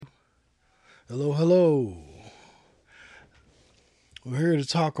Hello, hello. We're here to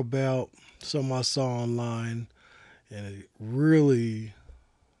talk about something I saw online and it really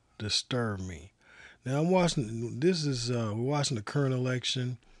disturbed me. Now I'm watching we're watching the current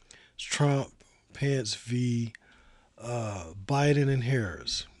election. It's Trump, Pence v. Biden and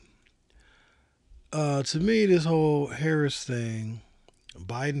Harris. To me, this whole Harris thing,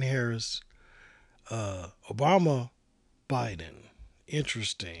 Biden Harris, Obama Biden,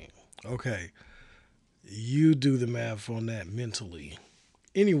 interesting. Okay, you do the math on that mentally.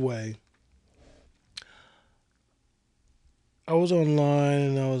 Anyway, I was online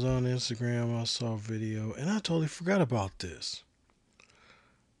and I was on Instagram. I saw a video and I totally forgot about this.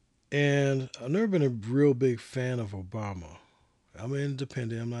 And I've never been a real big fan of Obama. I'm an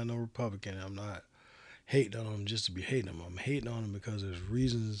independent. I'm not no Republican. I'm not hating on him just to be hating him. I'm hating on him because there's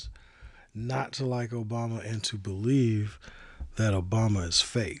reasons not to like Obama and to believe that Obama is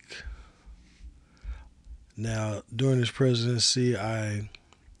fake. Now, during his presidency, I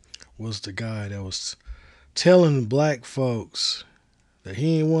was the guy that was telling black folks that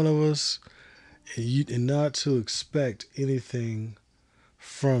he ain't one of us and not to expect anything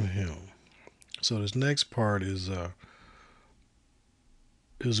from him. So this next part is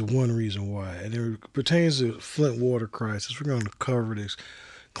one reason why, and it pertains to Flint water crisis. We're going to cover this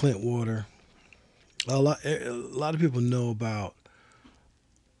Flint water. A lot of people know about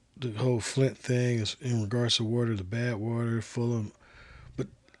the whole Flint thing is in regards to water, the bad water, full of.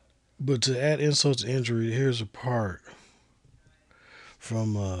 But to add insult to injury, here's a part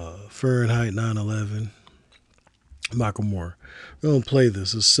from Fahrenheit 9/11. Michael Moore. We're gonna play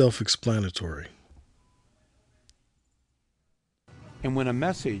this. It's self-explanatory. And when a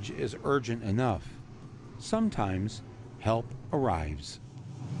message is urgent enough, sometimes help arrives.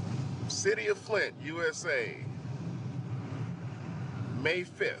 City of Flint, USA, May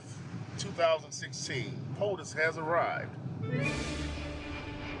 5th, 2016. POTUS has arrived.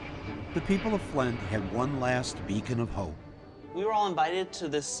 The people of Flint had one last beacon of hope. We were all invited to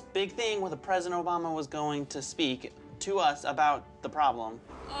this big thing where the President Obama was going to speak to us about the problem.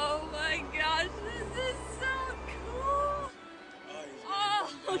 Oh my gosh, this is so cool!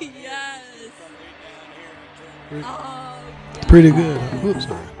 Oh, yes! Oh, yes. Pretty good. Oops,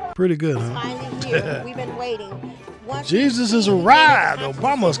 sorry. Pretty good, It's huh? finally here. We've been waiting. Once Jesus we has see arrived. this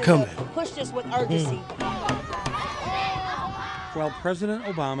Obama's coming. Push this with urgency. While President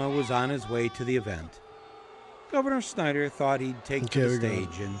Obama was on his way to the event, Governor Snyder thought he'd take to the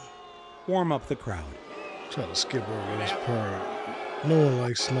stage and warm up the crowd. Try to skip over this part. No one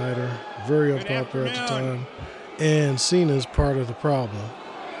likes Snyder. Very unpopular at the time. And seen as part of the problem.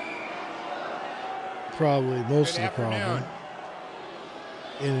 Probably most of the problem.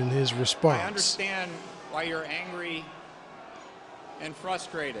 And in his response. I understand why you're angry and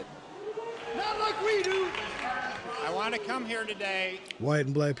frustrated. Not like we do. I want to come here today. White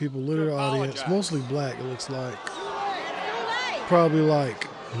and black people, literal audience, mostly black, it looks like. Probably like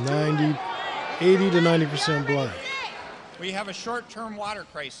 80 to 90% black. We have a short-term water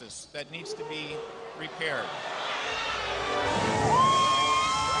crisis that needs to be repaired.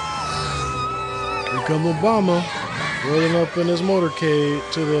 Here comes Obama, rolling up in his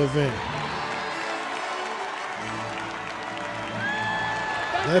motorcade to the event.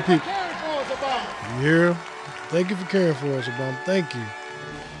 That people, you hear? Thank you for caring for us, Obama. Thank you.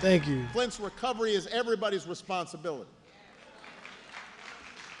 Thank you. Flint's recovery is everybody's responsibility.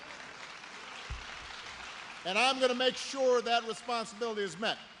 And I'm going to make sure that responsibility is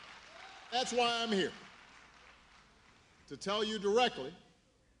met. That's why I'm here. To tell you directly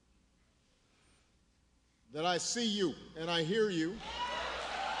that I see you and I hear you.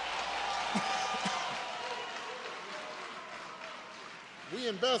 We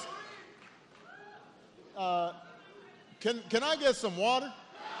invest. Can I get some water?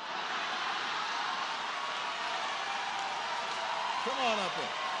 Come on up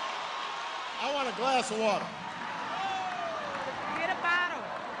here. I want a glass of water. Get a bottle.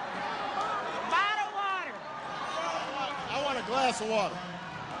 Bottle water. I want a glass of water.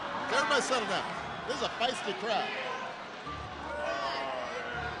 Everybody settle down. This is a feisty crowd.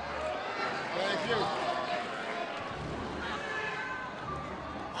 Thank you.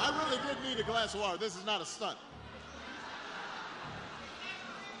 I really did need a glass of water. This is not a stunt.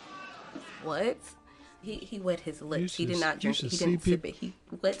 What? He wet his lips. He should- did not you drink should it. He see didn't sip it. He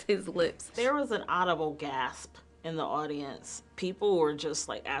wet his lips. There was an audible gasp in the audience. People were just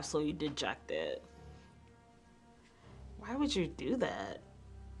like absolutely dejected. Why would you do that?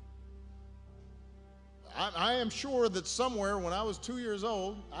 I am sure that somewhere when I was 2 years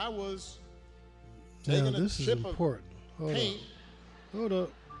old, I was Now, taking a this is chip of important. Hold paint. up. Hold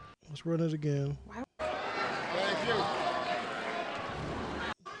up. Let's run it again. Thank you.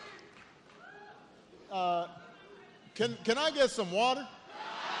 Can I get some water?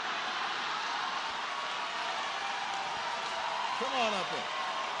 Come on up here.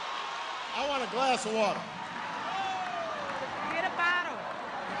 I want a glass of water. Get a bottle.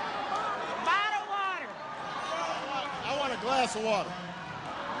 Bottle water. I want a glass of water.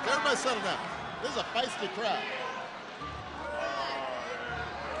 Everybody settle down. This is a feisty crowd.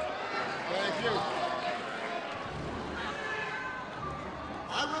 Thank you.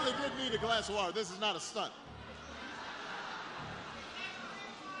 I really did need a glass of water. This is not a stunt.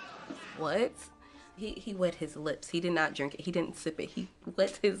 What? He wet his lips. He did not drink it. He didn't sip it. He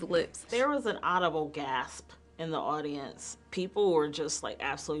wet his lips. There was an audible gasp in the audience. People were just like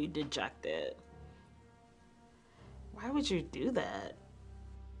absolutely dejected. Why would you do that?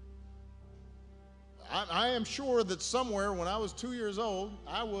 I am sure that somewhere when I was 2 years old,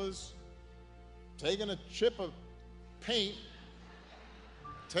 I was taking a chip of paint,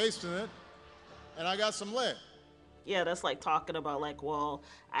 tasting it, and I got some lead. Yeah, that's like talking about like, well,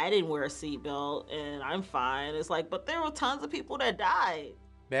 I didn't wear a seatbelt and I'm fine. It's like, but there were tons of people that died.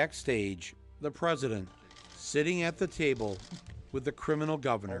 Backstage, the president, sitting at the table with the criminal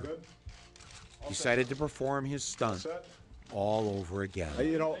governor, decided to perform his stunt all over again.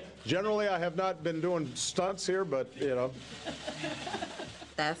 You know, generally I have not been doing stunts here, but, you know.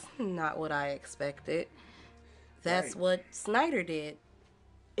 That's not what I expected. That's what Snyder did.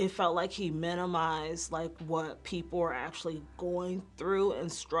 It felt like he minimized like what people were actually going through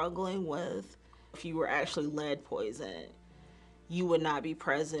and struggling with. If you were actually lead poisoned, you would not be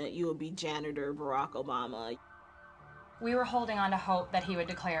president. You would be janitor Barack Obama. We were holding on to hope that he would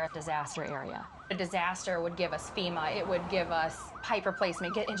declare a disaster area. A disaster would give us FEMA. It would give us pipe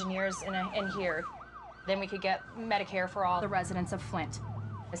replacement, get engineers in here. Then we could get Medicare for all the residents of Flint.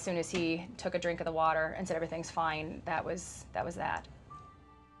 As soon as he took a drink of the water and said everything's fine, that was that.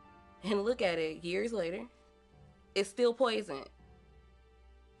 And look at it, years later, it's still poison.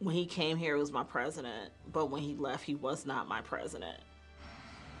 When he came here, it was my president, but when he left, he was not my president.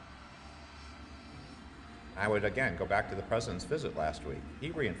 I would again go back to the president's visit last week.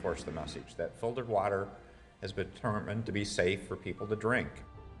 He reinforced the message that filtered water has been determined to be safe for people to drink.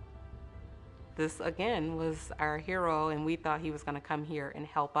 This again was our hero, and we thought he was going to come here and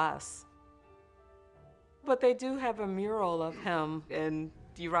help us. But they do have a mural of him, and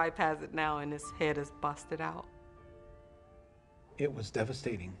you ride past it now and his head is busted out. It was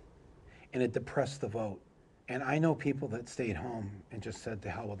devastating, and it depressed the vote. And I know people that stayed home and just said to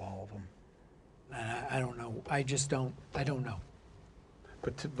hell with all of them. I don't know. I don't know.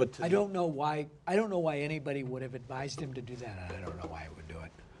 But I don't know why. I don't know why anybody would have advised him to do that, and I don't know why he would do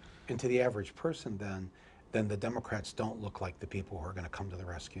it. And to the average person, then the Democrats don't look like the people who are going to come to the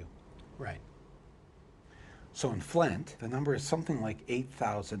rescue. Right. So in Flint, the number is something like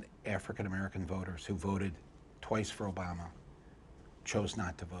 8,000 African-American voters who voted twice for Obama chose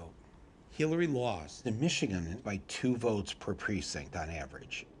not to vote. Hillary lost. In Michigan, by 2 votes per precinct on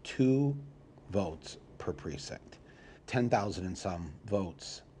average. 2 votes per precinct. 10,000 and some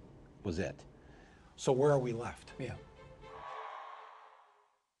votes was it. So where are we left? Yeah.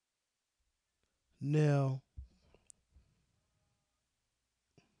 Now,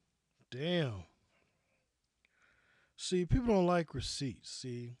 damn. See, people don't like receipts.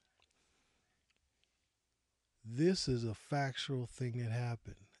 See, this is a factual thing that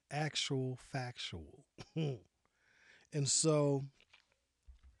happened. Actual factual. And so,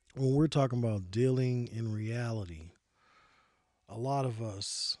 when we're talking about dealing in reality, a lot of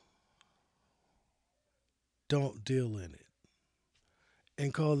us don't deal in it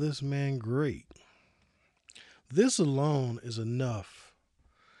and call this man great. This alone is enough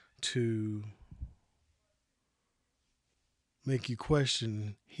to make you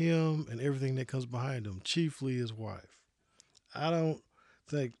question him and everything that comes behind him, chiefly his wife. I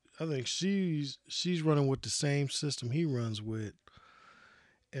think she's running with the same system he runs with,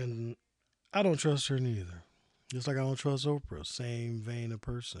 and I don't trust her neither. Just like I don't trust Oprah, same vein of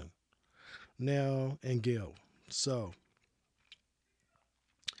person. Now, and Gail. So,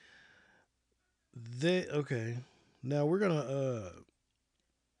 okay. Now we're gonna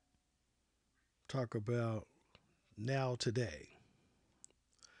talk about now today.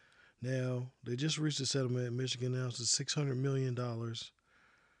 Now, they just reached a settlement in Michigan, announced $600 million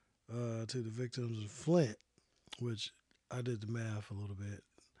to the victims of Flint, which I did the math a little bit,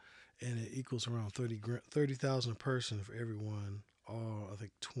 and it equals around 30,000 a person for everyone, all I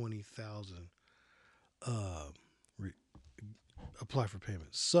think 20,000 apply for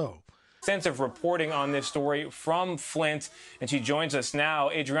payments. So, Extensive reporting on this story from Flint, and she joins us now.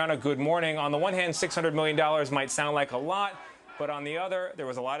 Adriana, good morning. On the one hand, $600 million might sound like a lot, but on the other, there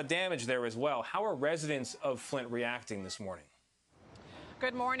was a lot of damage there as well. How are residents of Flint reacting this morning?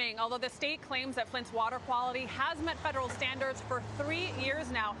 Good morning. Although the state claims that Flint's water quality has met federal standards for 3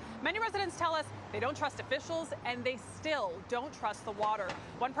 years now, many residents tell us they don't trust officials and they still don't trust the water.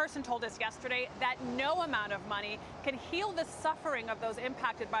 One person told us yesterday that no amount of money can heal the suffering of those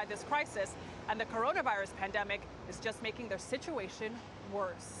impacted by this crisis, and the coronavirus pandemic is just making their situation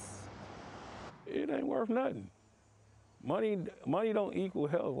worse. It ain't worth nothing. Money don't equal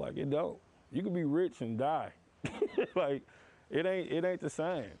health. Like, it don't. You can be rich and die. Like, it ain't the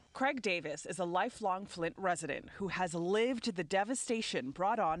same. Craig Davis is a lifelong Flint resident who has lived the devastation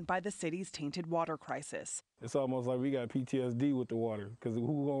brought on by the city's tainted water crisis. It's almost like we got PTSD with the water, because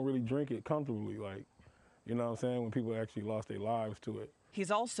who gonna really drink it comfortably? Like, you know what I'm saying, when people actually lost their lives to it.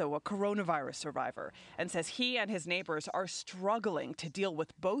 He's also a coronavirus survivor and says he and his neighbors are struggling to deal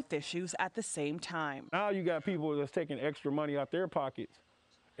with both issues at the same time. Now you got people that's taking extra money out their pockets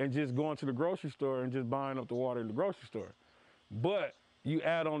and just going to the grocery store and just buying up the water in the grocery store. But you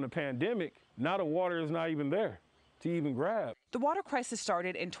add on the pandemic, now the water is not even there to even grab. The water crisis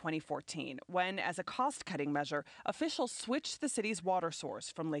started in 2014 when, as a cost-cutting measure, officials switched the city's water source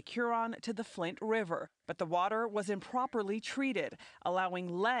from Lake Huron to the Flint River. But the water was improperly treated, allowing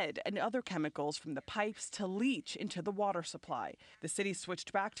lead and other chemicals from the pipes to leach into the water supply. The city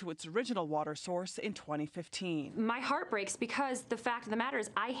switched back to its original water source in 2015. My heart breaks because the fact of the matter is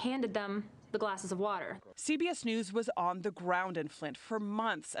I handed them the glasses of water. CBS News was on the ground in Flint for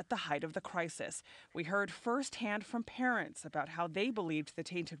months at the height of the crisis. We heard firsthand from parents about how they believed the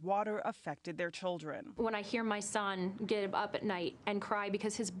tainted water affected their children. When I hear my son get up at night and cry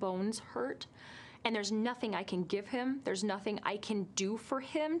because his bones hurt, and there's nothing I can give him, there's nothing I can do for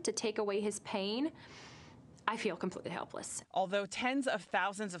him to take away his pain, I feel completely helpless. Although tens of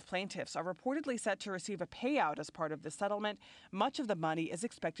thousands of plaintiffs are reportedly set to receive a payout as part of the settlement, much of the money is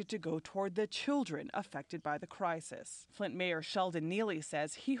expected to go toward the children affected by the crisis. Flint Mayor Sheldon Neely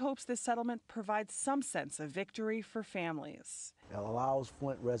says he hopes this settlement provides some sense of victory for families. It allows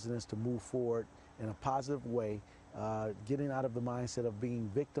Flint residents to move forward in a positive way, getting out of the mindset of being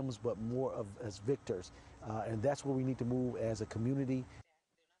victims, but more of as victors. And that's where we need to move as a community.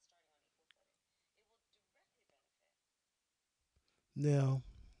 Now,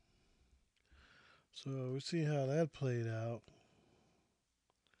 so we see how that played out.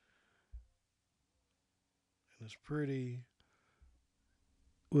 And it's pretty,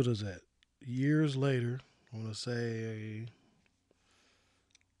 what is that? Years later, I want to say,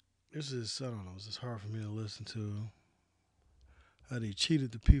 this is, I don't know, it's just hard for me to listen to how they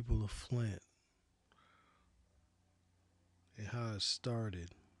cheated the people of Flint and how it started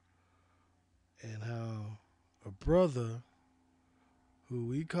and how a brother who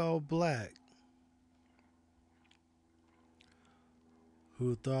we call black,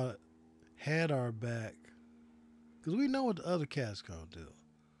 who thought had our back, because we know what the other cats gonna do.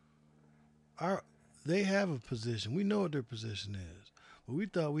 They have a position. We know what their position is. But we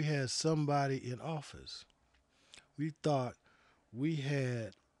thought we had somebody in office. We thought we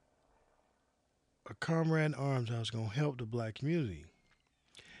had a comrade in arms that was gonna help the black community.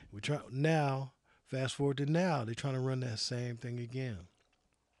 We try now, fast forward to now, they're trying to run that same thing again.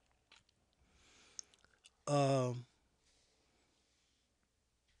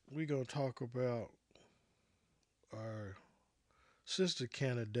 We're going to talk about our sister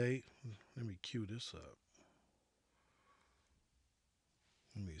candidate. Let me cue this up.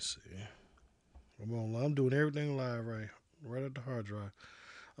 Let me see. I'm doing everything live right at the hard drive.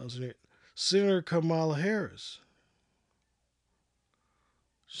 Senator Kamala Harris.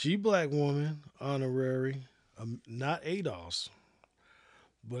 She black woman, honorary, not ADOS,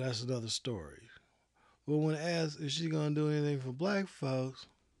 but that's another story. But when asked if she's going to do anything for black folks,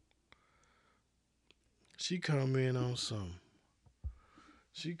 she come in on some.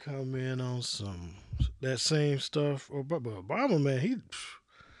 That same stuff. But Obama, man,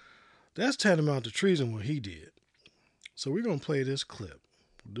 that's tantamount to treason what he did. So we're going to play this clip.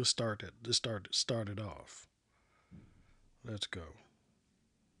 To start it off. Let's go.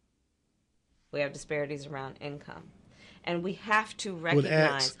 We have disparities around income. And we have to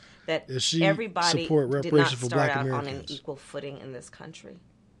recognize that everybody did not start out on an equal footing in this country.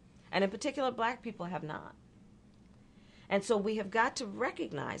 And in particular, black people have not. And so we have got to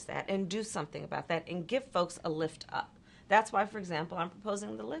recognize that and do something about that and give folks a lift up. That's why, for example, I'm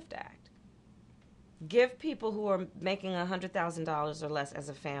proposing the LIFT Act. Give people who are making $100,000 or less as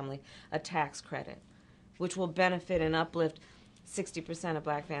a family a tax credit, which will benefit and uplift 60% of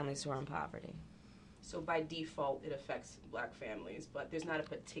black families who are in poverty. So by default, it affects black families, but there's not a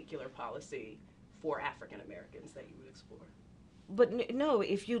particular policy for African Americans that you would explore. But no,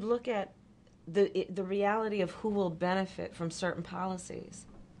 if you look at the reality of who will benefit from certain policies,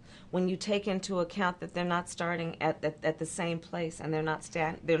 when you take into account that they're not starting at the same place and they're not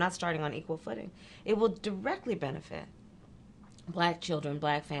starting on equal footing, it will directly benefit black children,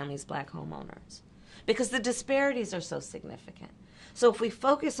 black families, black homeowners, because the disparities are so significant. So if we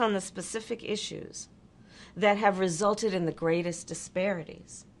focus on the specific issues that have resulted in the greatest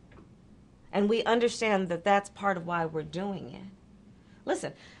disparities, and we understand that that's part of why we're doing it.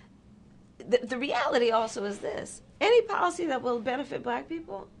 Listen, the reality also is this: any policy that will benefit black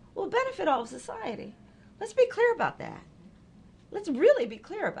people will benefit all of society. Let's be clear about that. Let's really be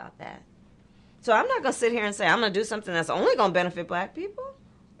clear about that. So I'm not going to sit here and say I'm going to do something that's only going to benefit black people.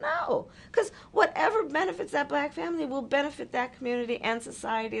 No, because whatever benefits that black family will benefit that community and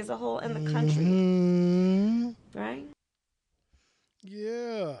society as a whole in the country. Right?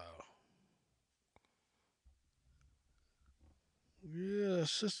 Yeah. Yeah,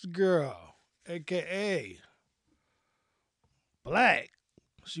 sister girl, a.k.a. Black.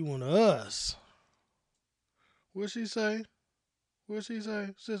 She one of us. What'd she say? What'd she say,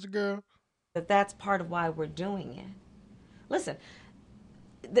 sister girl? That's part of why we're doing it. Listen,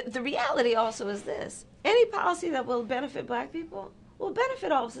 the reality also is this: any policy that will benefit black people will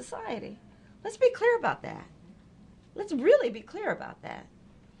benefit all of society. Let's be clear about that. Let's really be clear about that.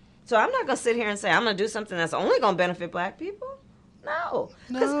 So I'm not going to sit here and say I'm going to do something that's only going to benefit black people. No,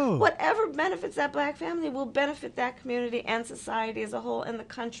 because whatever benefits that black family will benefit that community and society as a whole in the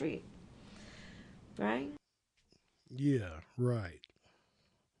country. Right? Yeah, right.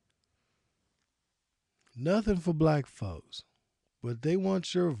 Nothing for black folks, but they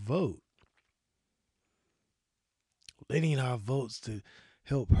want your vote. They need our votes to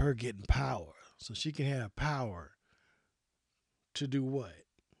help her get in power so she can have power to do what?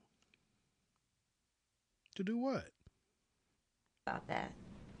 To do what? About that.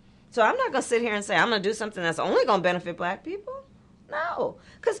 So I'm not going to sit here and say I'm going to do something that's only going to benefit black people. No,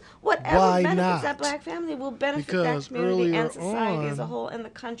 because whatever benefits that black family will benefit that community and society as a whole in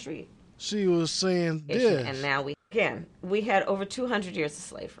the country. She was saying this. And now we had over 200 years of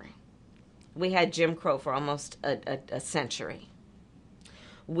slavery. We had Jim Crow for almost a century.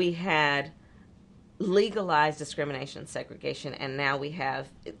 We had legalized discrimination and segregation, and now we have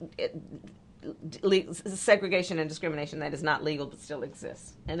segregation and discrimination that is not legal but still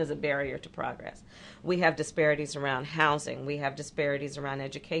exists and is a barrier to progress. We have disparities around housing. We have disparities around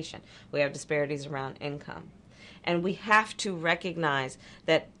education. We have disparities around income. And we have to recognize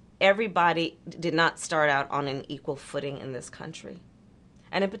that everybody did not start out on an equal footing in this country.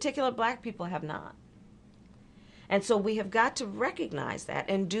 And in particular, black people have not. And so we have got to recognize that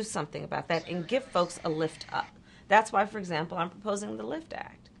and do something about that and give folks a lift up. That's why, for example, I'm proposing the LIFT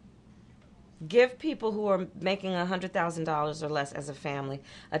Act. Give people who are making $100,000 or less as a family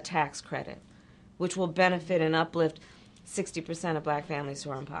a tax credit, which will benefit and uplift 60% of black families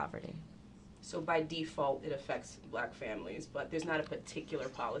who are in poverty. So by default, it affects black families, but there's not a particular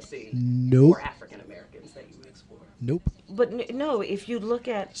policy for African Americans that you would explore. Nope. But no, if you look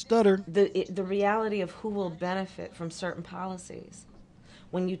at the reality of who will benefit from certain policies,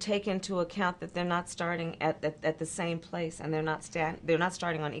 when you take into account that they're not starting at the same place and they're not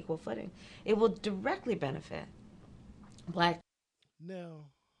starting on equal footing, it will directly benefit black. Now,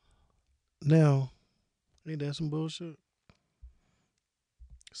 ain't that some bullshit?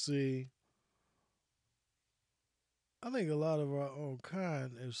 See, I think a lot of our own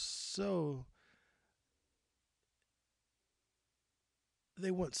kind is so,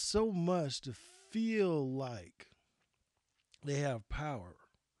 they want so much to feel like they have power.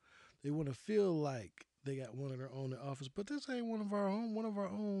 They want to feel like they got one of their own in office, but this ain't one of our own. One of our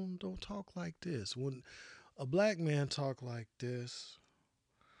own don't talk like this. When a black man talk like this,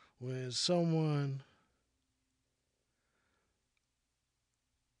 when someone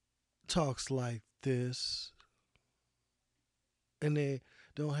talks like this, and they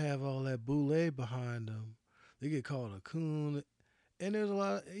don't have all that boule behind them, they get called a coon. And there's a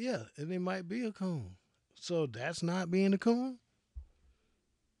lot of, and they might be a coon. So that's not being a coon?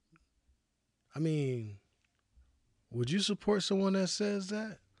 I mean, would you support someone that says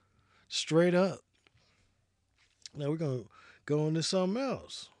that? Straight up. Now we're going to go into something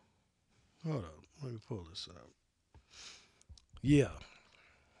else. Hold up. Let me pull this up. Yeah.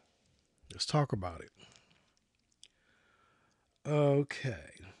 Let's talk about it. Okay.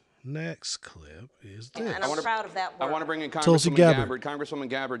 Next clip is this. And I'm proud of that work. I want to bring in Tulsi Congresswoman Gabbard. Gabbard. Congresswoman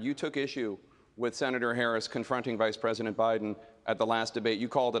Gabbard, you took issue with Senator Harris confronting Vice President Biden at the last debate. You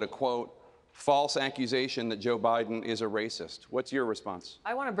called it a, quote, false accusation that Joe Biden is a racist. What's your response?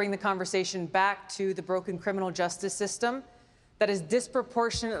 I want to bring the conversation back to the broken criminal justice system that is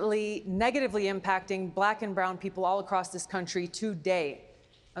disproportionately negatively impacting black and brown people all across this country today.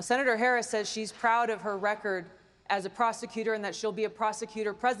 Now, Senator Harris says she's proud of her record as a prosecutor and that she'll be a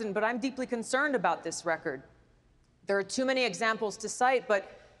prosecutor president, but I'm deeply concerned about this record. There are too many examples to cite,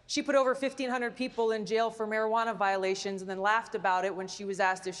 but she put over 1,500 people in jail for marijuana violations and then laughed about it when she was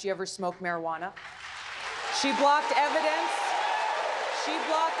asked if she ever smoked marijuana. She blocked evidence. She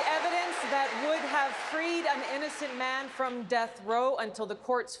blocked evidence that would have freed an innocent man from death row until the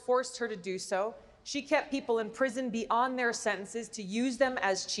courts forced her to do so. She kept people in prison beyond their sentences to use them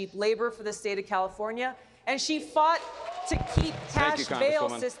as cheap labor for the state of California. And she fought to keep cash bail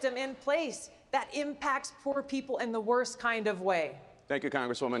system in place that impacts poor people in the worst kind of way. Thank you,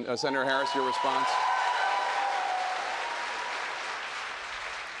 Congresswoman. Senator Harris, your response.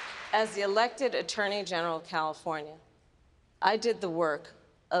 As the elected Attorney General of California, I did the work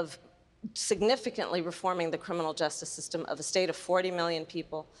of significantly reforming the criminal justice system of a state of 40 million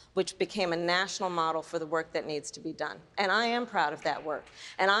people, which became a national model for the work that needs to be done. And I am proud of that work.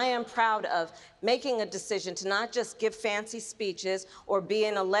 And I am proud of making a decision to not just give fancy speeches or be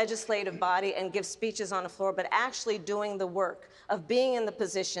in a legislative body and give speeches on the floor, but actually doing the work of being in the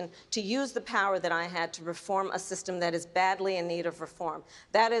position to use the power that I had to reform a system that is badly in need of reform.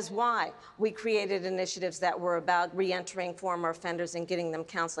 That is why we created initiatives that were about reentering former offenders and getting them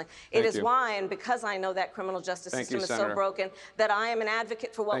counseling. It is why, and because I know that criminal justice system is so broken, that I am an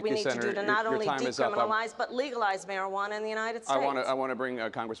advocate for what we need to do to not only decriminalize, but legalize marijuana in the United States. I want to bring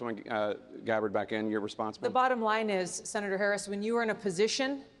Congresswoman Gabbard back in. Your response, The bottom line is, Senator Harris, when you are in a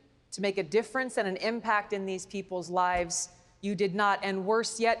position to make a difference and an impact in these people's lives, you did not. And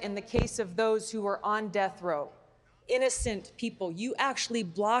worse yet, in the case of those who were on death row, innocent people, you actually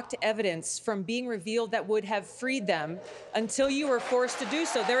blocked evidence from being revealed that would have freed them until you were forced to do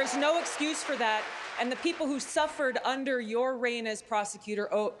so. There is no excuse for that. And the people who suffered under your reign as prosecutor,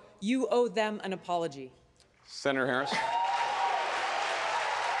 you owe them an apology. Senator Harris.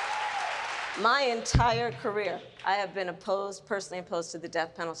 My entire career, I have been personally opposed to the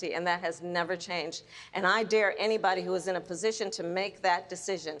death penalty, and that has never changed. And I dare anybody who is in a position to make that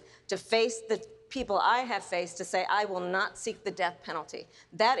decision, to face the people I have faced, to say, I will not seek the death penalty.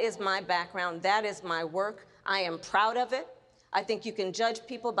 That is my background. That is my work. I am proud of it. I think you can judge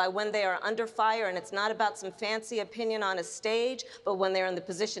people by when they are under fire, and it's not about some fancy opinion on a stage, but when they're in the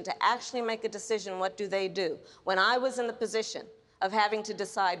position to actually make a decision, what do they do? When I was in the position of having to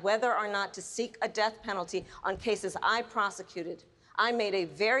decide whether or not to seek a death penalty on cases I prosecuted, I made a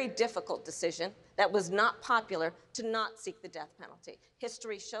very difficult decision that was not popular to not seek the death penalty.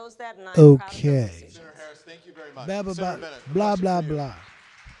 History shows that, and I'm proud of those decisions. Senator Harris, thank you very much. Blah, blah, blah.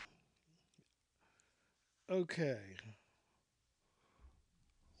 Okay.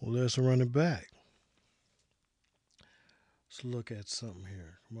 Well, let's run it back. Let's look at something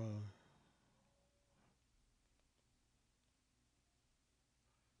here. Come on.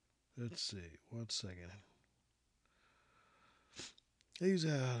 Let's see. 1 second.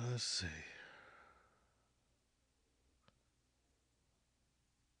 Let's see.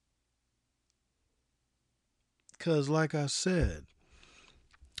 Because, like I said,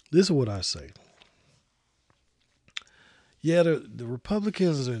 this is what I say. Yeah, the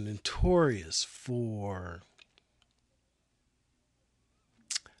Republicans are notorious for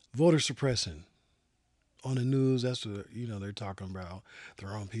voter suppressing. On the news, that's what they're talking about.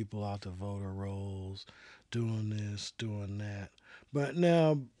 Throwing people out the voter rolls, doing this, doing that. But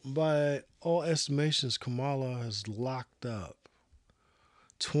now, by all estimations, Kamala has locked up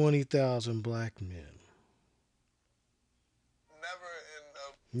 20,000 black men.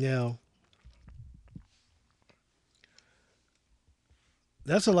 Now,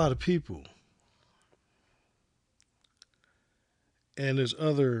 that's a lot of people. And there's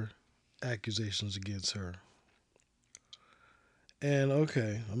other accusations against her. And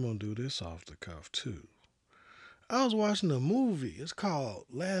okay, I'm going to do this off the cuff too. I was watching a movie. It's called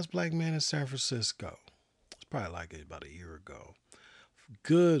Last Black Man in San Francisco. It's probably like about a year ago.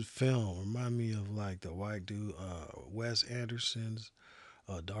 Good film. Remind me of like the white dude, Wes Anderson's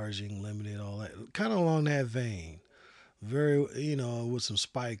Darjeeling Limited, all that. Kind of along that vein. Very, with some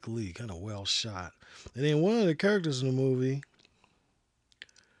Spike Lee, kind of well shot. And then one of the characters in the movie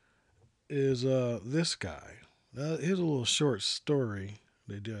is this guy. Here's a little short story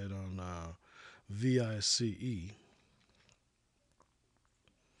they did on VICE.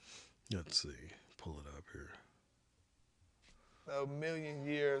 Let's see. Pull it up here. a million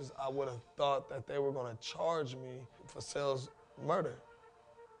years I would have thought that they were going to charge me for Sell's murder.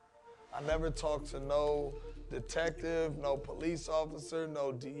 I never talked to no detective, no police officer,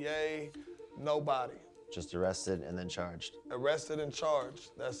 no DA, nobody. Just arrested and then charged. Arrested and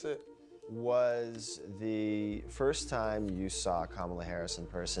charged, that's it. Was the first time you saw Kamala Harris in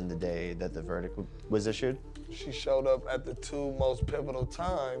person the day that the verdict was issued? She showed up at the two most pivotal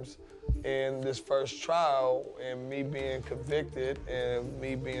times in this first trial, and me being convicted and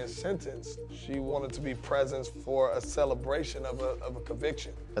me being sentenced. She wanted to be present for a celebration of a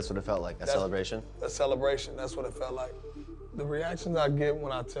conviction. That's what it felt like, a celebration? A celebration, that's what it felt like. The reactions I get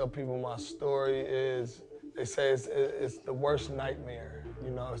when I tell people my story is, they say it's the worst nightmare. You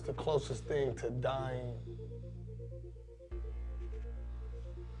know, it's the closest thing to dying.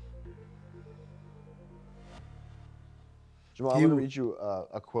 Jamal, I'm going to read you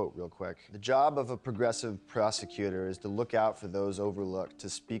a quote real quick. The job of a progressive prosecutor is to look out for those overlooked, to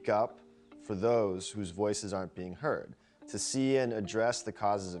speak up for those whose voices aren't being heard, to see and address the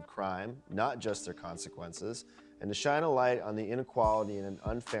causes of crime, not just their consequences, and to shine a light on the inequality and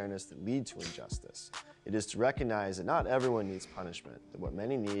unfairness that lead to injustice. It is to recognize that not everyone needs punishment, that what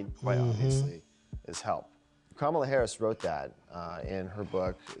many need, quite obviously, is help. Kamala Harris wrote that in her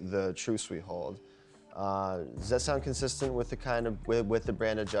book, The Truths We Hold. Does that sound consistent with the kind of with the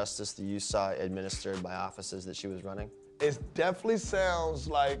brand of justice that you saw administered by offices that she was running? It definitely sounds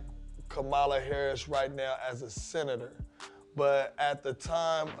like Kamala Harris right now as a senator, but at the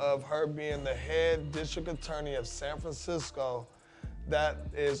time of her being the head district attorney of San Francisco, that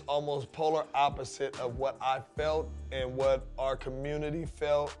is almost polar opposite of what I felt and what our community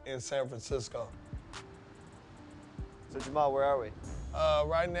felt in San Francisco. So Jamal, where are we?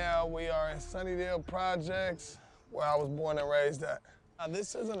 Right now we are in Sunnydale Projects, where I was born and raised at.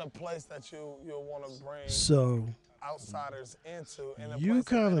 This isn't a place that you'll want to bring outsiders into. You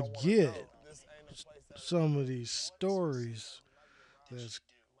kind of get some of these stories that's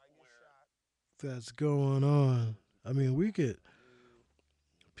going on. I mean,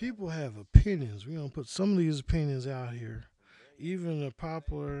 people have opinions. We're going to put some of these opinions out here. Even a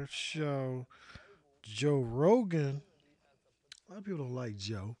popular show, Joe Rogan, a lot of people don't like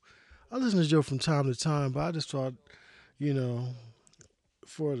Joe. I listen to Joe from time to time, but I just thought,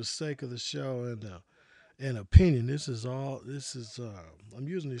 for the sake of the show and opinion, I'm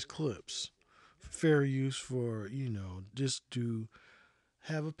using these clips for fair use for, just to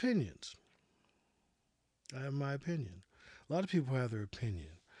have opinions. I have my opinion. A lot of people have their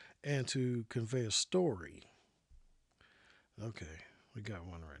opinion. And to convey a story. Okay, we got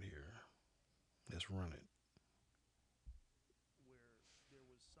one right here. Let's run it.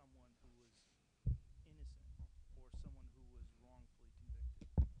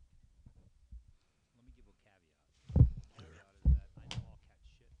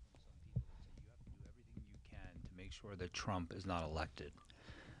 Sure that Trump is not elected.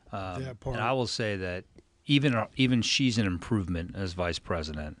 That part. And I will say that even she's an improvement as vice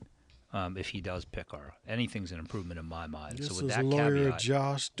president if he does pick her. Anything's an improvement in my mind. This so with is that lawyer caveat,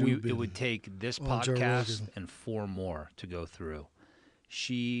 Josh it would take this podcast and 4 more to go through.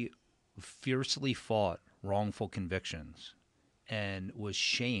 She fiercely fought wrongful convictions and was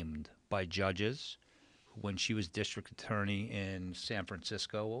shamed by judges when she was district attorney in San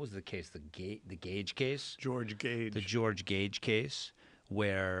Francisco. What was the case? The Gage case? George Gage. The George Gage case,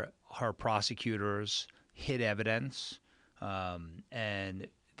 where her prosecutors hid evidence and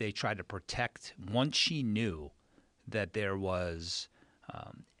they tried to protect. Once she knew that there was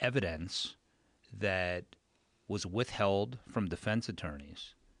evidence that was withheld from defense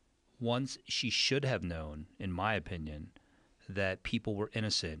attorneys, once she should have known, in my opinion, that people were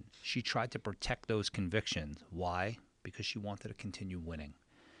innocent, she tried to protect those convictions. Why? Because she wanted to continue winning.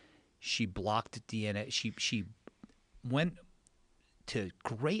 She blocked DNA. She went to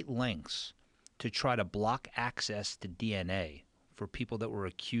great lengths to try to block access to DNA for people that were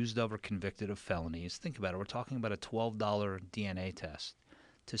accused of or convicted of felonies. Think about it. We're talking about a $12 DNA test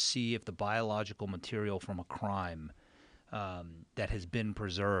to see if the biological material from a crime that has been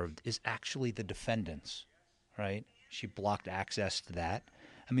preserved is actually the defendant's, right? She blocked access to that.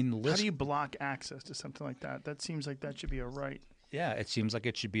 I mean, the list. How do you block access to something like that? That seems like that should be a right. Yeah, it seems like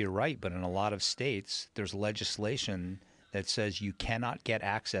it should be a right, but in a lot of states, there's legislation that says you cannot get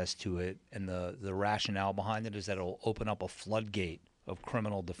access to it, and the rationale behind it is that it will open up a floodgate of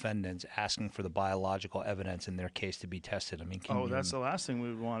criminal defendants asking for the biological evidence in their case to be tested. I mean, that's the last thing we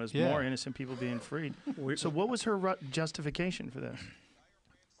would want is more innocent people being freed. So what was her justification for this?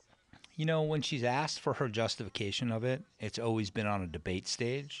 When she's asked for her justification of it, it's always been on a debate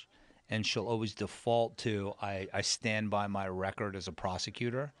stage. and she'll always default to, I stand by my record as a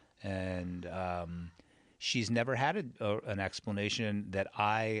prosecutor. And she's never had an explanation that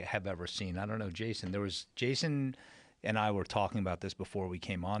I have ever seen. I don't know, Jason. Jason and I were talking about this before we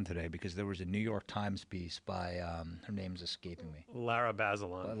came on today, because there was a New York Times piece by, her name's escaping me. Lara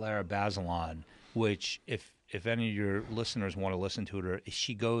Bazelon, which if any of your listeners want to listen to it,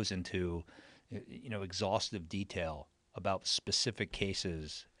 she goes into, exhaustive detail about specific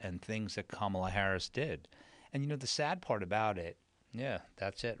cases and things that Kamala Harris did. And, the sad part about it, yeah,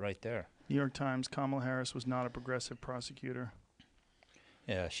 that's it right there. New York Times, Kamala Harris was not a progressive prosecutor.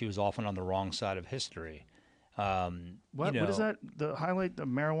 Yeah, she was often on the wrong side of history. What is that? The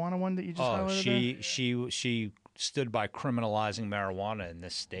marijuana one that you just highlighted there? She stood by criminalizing marijuana in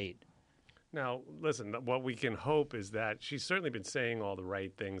this state. Now, listen, what we can hope is that she's certainly been saying all the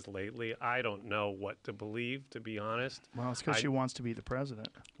right things lately. I don't know what to believe, to be honest. Well, it's because she wants to be the president.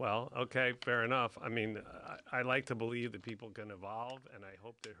 Well, okay, fair enough. I mean, I like to believe that people can evolve, and I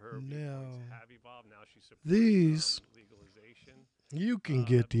hope that her viewpoints have evolved. Now she supports legalization. You can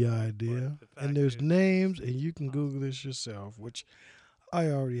get the idea, and there's names, and you can Google this yourself, which I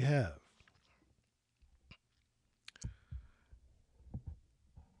already have.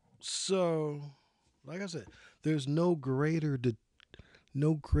 So, like I said, there's no greater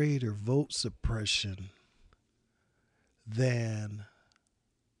vote suppression than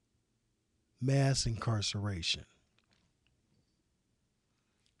mass incarceration.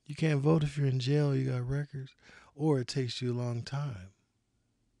 You can't vote if you're in jail, you got records, or it takes you a long time.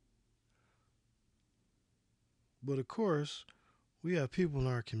 But of course, we have people in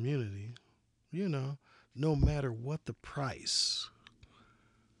our community, no matter what the price,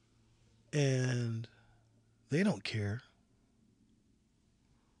 and they don't care.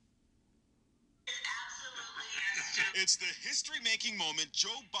 It's the history-making moment Joe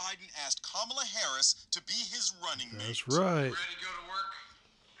Biden asked Kamala Harris to be his running mate. That's right. Ready to go to work?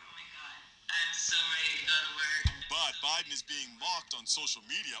 Oh my God, I'm so ready to go to work. But Biden is being mocked on social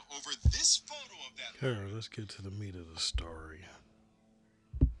media over this photo of that. Here, let's get to the meat of the story.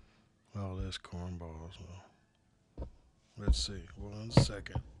 All this cornballs. Let's see. 1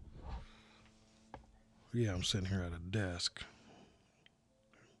 second. Yeah, I'm sitting here at a desk.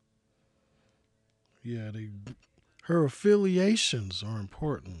 Yeah, her affiliations are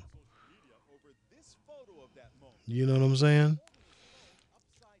important. You know what I'm saying?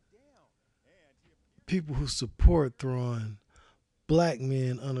 People who support throwing black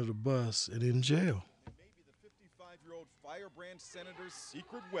men under the bus and in jail. Maybe the 55-year-old firebrand senator's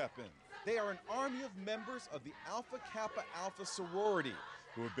secret weapon. They are an army of members of the Alpha Kappa Alpha sorority,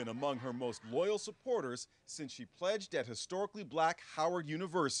 who have been among her most loyal supporters since she pledged at historically black Howard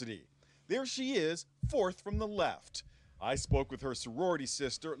University. There she is, fourth from the left. I spoke with her sorority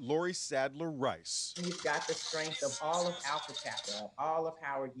sister, Lori Sadler Rice. You've got the strength of all of Alpha Kappa, all of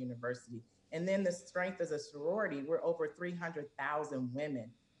Howard University, and then the strength as a sorority. We're over 300,000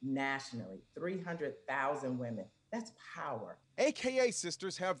 women nationally, 300,000 women. That's power. AKA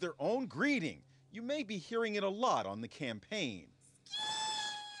sisters have their own greeting. You may be hearing it a lot on the campaign.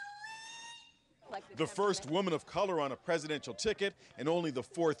 The first woman of color on a presidential ticket and only the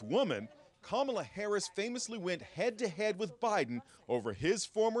fourth woman, Kamala Harris famously went head-to-head with Biden over his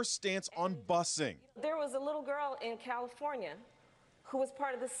former stance on busing. There was a little girl in California who was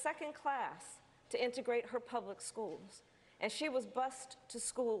part of the second class to integrate her public schools, and she was bused to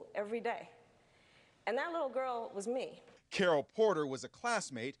school every day. And that little girl was me. Carol Porter was a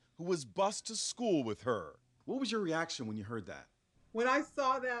classmate who was bused to school with her. What was your reaction when you heard that? When I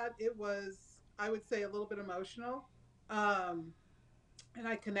saw that, it was, I would say, a little bit emotional. And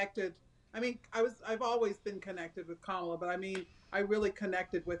I connected. I mean, I've always been connected with Kamala, but I mean, I really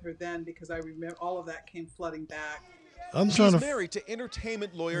connected with her then because I remember all of that came flooding back. She's married to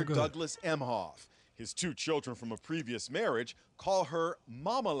entertainment lawyer Douglas Emhoff. His two children from a previous marriage call her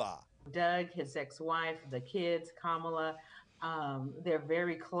Mamala. Doug, his ex-wife, the kids, Kamala, they're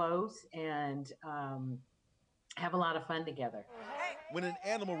very close and have a lot of fun together. When an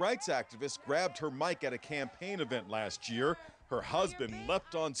animal rights activist grabbed her mic at a campaign event last year, her husband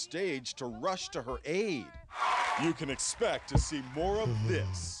leapt on stage to rush to her aid. You can expect to see more of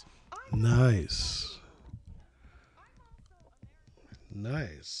this. Nice.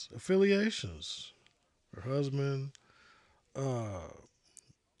 Nice. Affiliations. Her husband,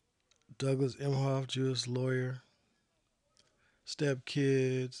 Douglas Emhoff, Jewish lawyer,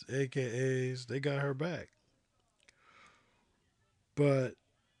 stepkids, AKAs, they got her back. But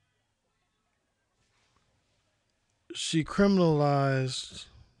she criminalized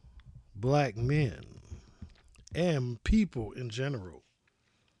black men and people in general.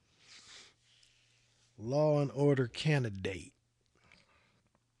 law and order candidate.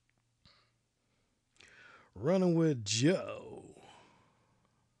 Running with Joe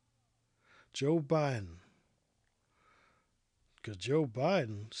Biden. Because Joe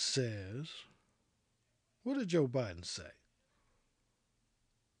Biden says, what did Joe Biden say?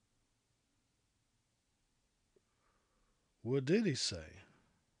 What did he say?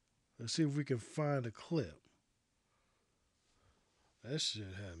 Let's see if we can find a clip. That shit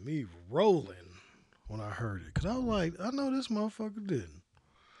had me rolling when I heard it. Because I was like, I know this motherfucker didn't.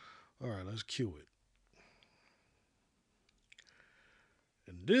 All right, let's cue it.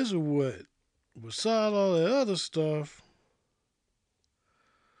 And this is what, beside all the other stuff,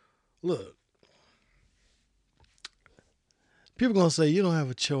 look, people going to say you don't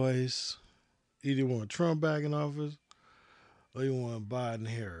have a choice. Either you want Trump back in office or you want Biden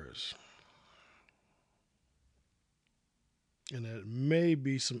Harris. And there may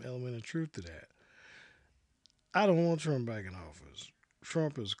be some element of truth to that. I don't want Trump back in office.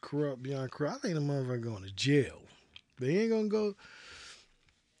 Trump is corrupt beyond corrupt. I think the motherfucker going to jail. They ain't going to go.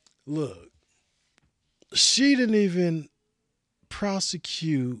 Look, she didn't even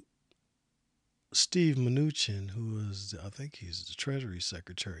prosecute Steve Mnuchin, who is, I think he's the Treasury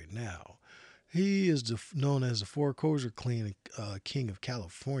Secretary now. He is known as the foreclosure king of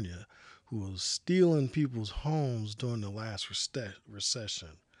California, who was stealing people's homes during the last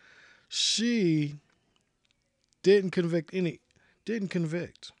recession. She didn't convict.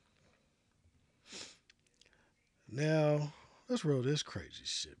 Now, let's roll this crazy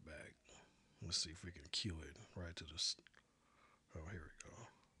shit back. Let's see if we can cue it right to this. Oh, here we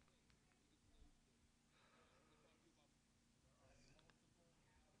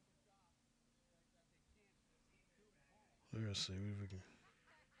go. Let's see if we can.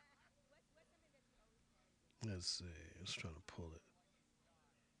 Let's see. Let's try to pull it.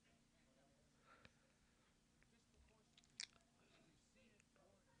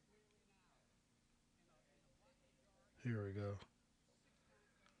 Here we go.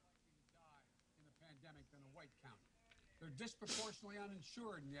 They're disproportionately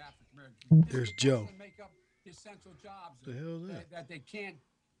uninsured in the African American. There's Joe. Make up the essential jobs the hell is that they can't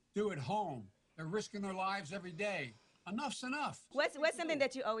do at home. They're risking their lives every day. Enough's enough. What's something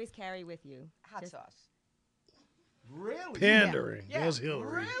that you always carry with you? Hot sauce. Really? Pandering. Yeah. That's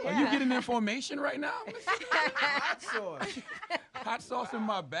Hillary. Really? Are you getting information right now? Hot sauce. Hot sauce in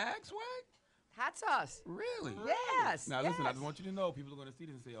my bag, swag? Hot sauce. Really? Yes. Now listen, I just want you to know people are going to see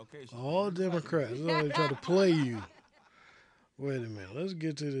this and say, okay. All Democrats. They try to play you. Wait a minute. Let's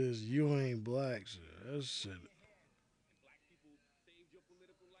get to this you ain't black shit. That shit.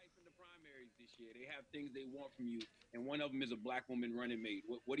 They have things they want from you, and one of them is a black woman running mate.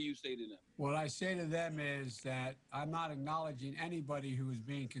 What do you say to them? What I say to them is that I'm not acknowledging anybody who is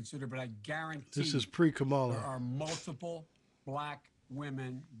being considered, but I guarantee This is pre-Kamala. there are multiple black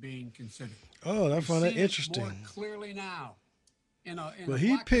women being considered. Oh, I find that See it interesting. more clearly now. But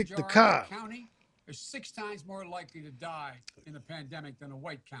he picked the cop. County, they're 6 times more likely to die in a pandemic than a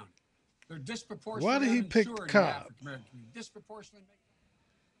white county. They're disproportionately Why did he pick the uninsured in cop? African American community. Disproportionately.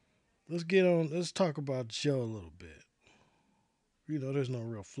 Let's talk about the show a little bit. You know, there's no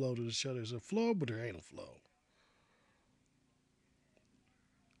real flow to the show. There's a flow, but there ain't a flow.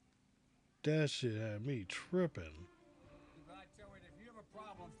 That shit had me tripping.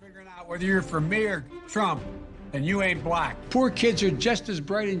 Figuring out whether you're for me or Trump, and you ain't black. Poor kids are just as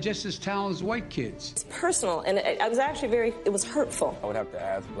bright and just as talented as white kids. It's personal, and I was actually it was hurtful. I would have to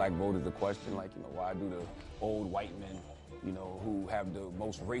ask black voters the question, like, why do the old white men, who have the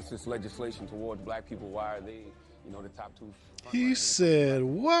most racist legislation towards black people, why are they, the top 2? He said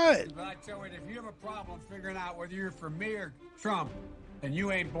what? But I tell you, if you have a problem figuring out whether you're for me or Trump, and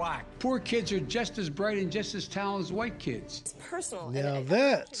you ain't black. Poor kids are just as bright and just as talented as white kids. It's personal. Now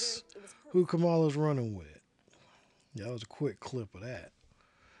that's who Kamala's running with. Yeah, that was a quick clip of that.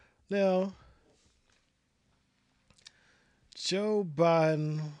 Now, Joe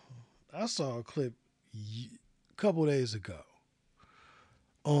Biden, I saw a clip a couple days ago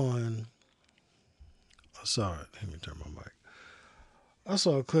on, sorry, let me turn my mic. I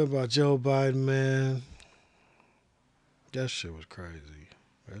saw a clip about Joe Biden, man. That shit was crazy.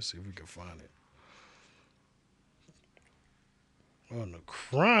 Let's see if we can find it. On the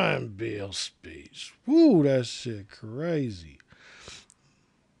crime bill speech. Woo, that shit crazy.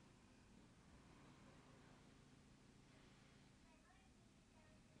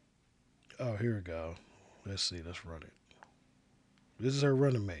 Oh, here we go. Let's see. Let's run it. This is her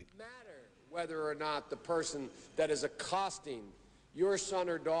running mate. Whether or not the person that is accosting your son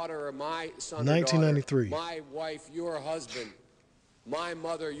or daughter or my son 1993. or daughter, my wife, your husband, my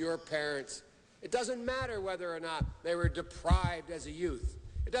mother, your parents, It doesn't matter whether or not they were deprived as a youth.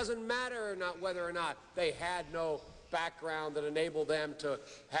 It doesn't matter or not whether or not they had no background that enabled them to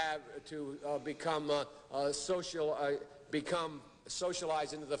become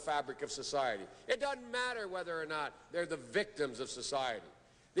socialized into the fabric of society. It doesn't matter whether or not they're the victims of society.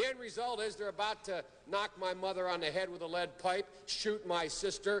 The end result is they're about to knock my mother on the head with a lead pipe, shoot my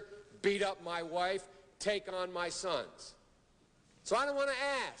sister, beat up my wife, take on my sons. So I don't want to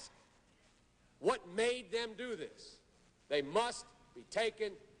ask what made them do this. They must be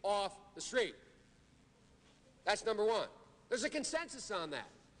taken off the street. That's number one. There's a consensus on that.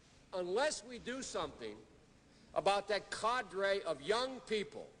 Unless we do something about that cadre of young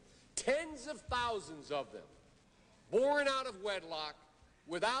people, tens of thousands of them, born out of wedlock,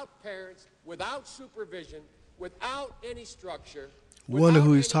 without parents, without supervision, without any structure, wonder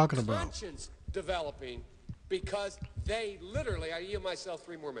who he's talking about. Conscience developing, because they literally, I yield myself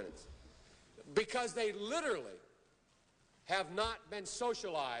 3 more minutes, because they literally have not been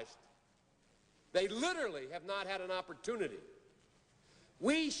socialized. They literally have not had an opportunity.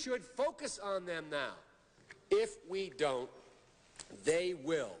 We should focus on them now. If we don't, they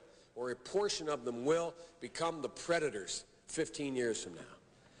will, or a portion of them will, become the predators 15 years from now.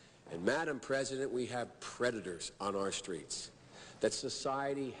 And Madam President, we have predators on our streets that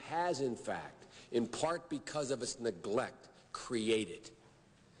society has, in fact, in part because of its neglect, created.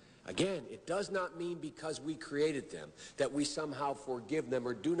 Again, it does not mean because we created them that we somehow forgive them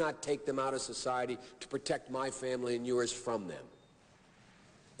or do not take them out of society to protect my family and yours from them.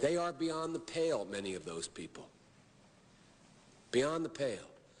 They are beyond the pale, many of those people. Beyond the pale.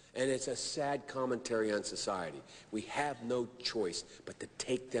 And it's a sad commentary on society. We have no choice but to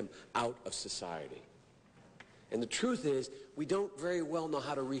take them out of society. And the truth is, we don't very well know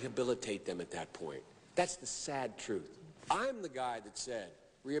how to rehabilitate them at that point. That's the sad truth. I'm the guy that said,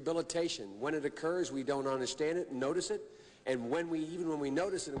 rehabilitation, when it occurs, we don't understand it and notice it. And even when we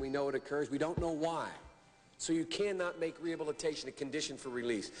notice it and we know it occurs, we don't know why. So you cannot make rehabilitation a condition for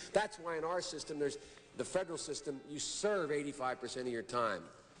release. That's why in our system, there's the federal system, you serve 85% of your time.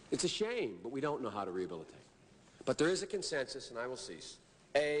 It's a shame, but we don't know how to rehabilitate. But there is a consensus, and I will cease.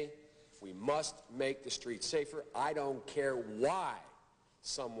 A, we must make the streets safer. I don't care why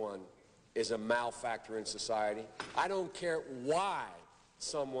someone is a malefactor in society. I don't care why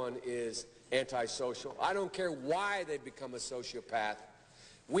someone is antisocial. I don't care why they become a sociopath.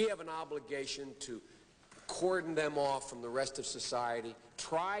 We have an obligation to cordon them off from the rest of society,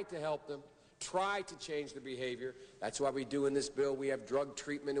 try to help them, try to change their behavior. That's why we do in this bill. We have drug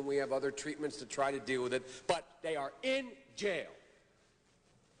treatment and we have other treatments to try to deal with it. But they are in jail,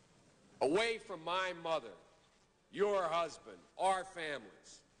 away from my mother, your husband, our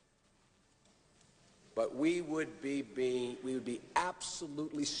families. But we would be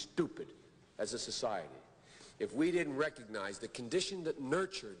absolutely stupid as a society if we didn't recognize the condition that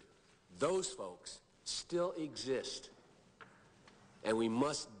nurtured those folks still exist. And we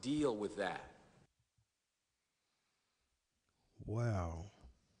must deal with that. Wow.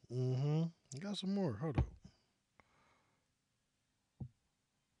 Mm-hmm. Got some more. Hold up.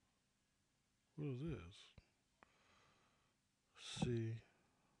 What is this? Let's see.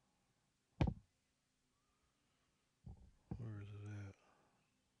 Where is it at?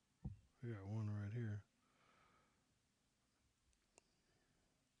 We got one right here.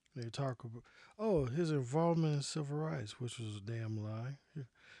 They talk about his involvement in civil rights, which was a damn lie.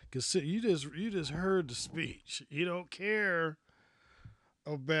 Cause you just heard the speech. You don't care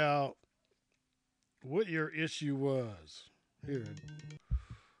about what your issue was. Here,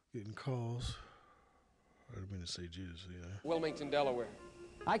 getting calls. I didn't mean to say Jesus. Yeah. Wilmington, Delaware.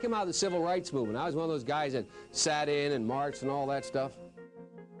 I came out of the civil rights movement. I was one of those guys that sat in and marched and all that stuff.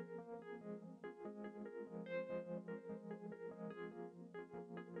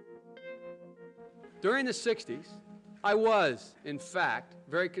 During the 60s, I was, in fact,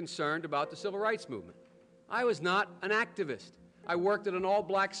 very concerned about the civil rights movement. I was not an activist. I worked at an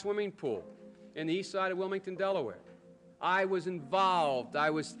all-black swimming pool in the east side of Wilmington, Delaware. I was involved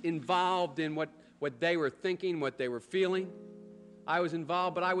in what they were thinking, what they were feeling. I was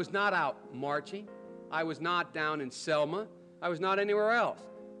involved, but I was not out marching. I was not down in Selma. I was not anywhere else.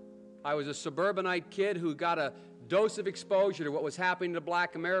 I was a suburbanite kid who got a dose of exposure to what was happening to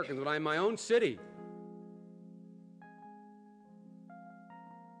black Americans when I'm in my own city.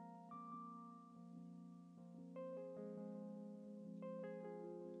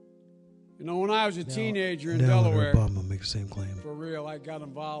 You know, when I was a teenager in Delaware, Obama makes the same claim. For real, I got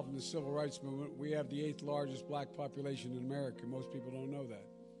involved in the civil rights movement. We have the 8th largest black population in America. Most people don't know that.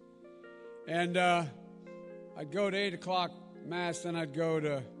 And I'd go to 8 o'clock Mass, then I'd go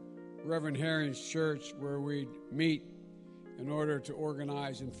to Reverend Herring's church where we'd meet in order to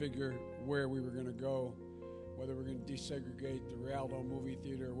organize and figure where we were going to go, whether we were going to desegregate the Rialto movie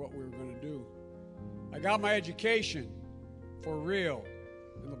theater or what we were going to do. I got my education for real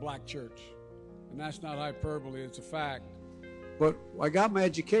in the black church. And that's not hyperbole, it's a fact. But I got my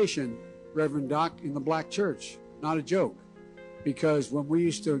education, Reverend Doc, in the black church. Not a joke. Because when we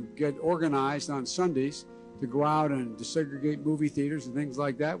used to get organized on Sundays to go out and desegregate movie theaters and things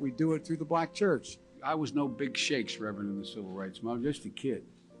like that, we do it through the black church. I was no big shakes, Reverend, in the civil rights movement. I was just a kid.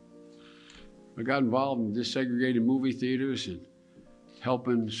 I got involved in desegregating movie theaters and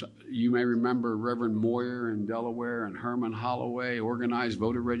helping, you may remember Reverend Moyer in Delaware and Herman Holloway organized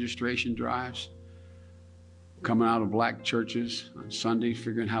voter registration drives, coming out of black churches on Sundays,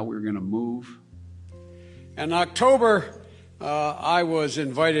 figuring how we were going to move. In October, I was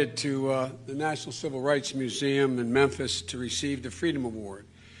invited to the National Civil Rights Museum in Memphis to receive the Freedom Award,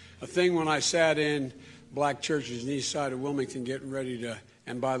 a thing when I sat in black churches in the east side of Wilmington getting ready to,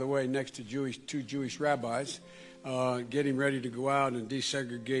 and by the way, next to two Jewish rabbis, getting ready to go out and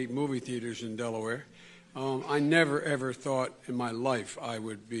desegregate movie theaters in Delaware. I never, ever thought in my life I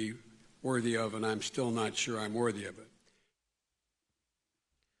would be worthy of, and I'm still not sure I'm worthy of it.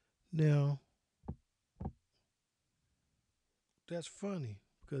 Now, that's funny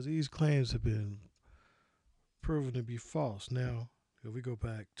because these claims have been proven to be false. Now, if we go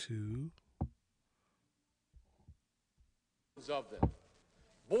back to of them,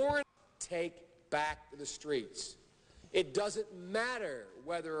 born take back the streets. It doesn't matter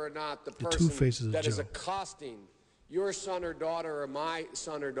whether or not the person that is accosting your son or daughter or my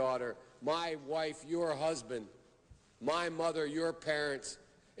son or daughter, my wife, your husband, my mother, your parents.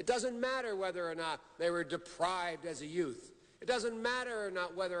 It doesn't matter whether or not they were deprived as a youth. It doesn't matter or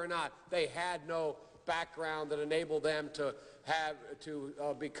not whether or not they had no background that enabled them to have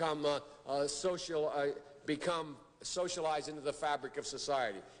become socialized into the fabric of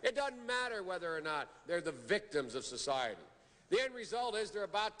society. It doesn't matter whether or not they're the victims of society. The end result is they're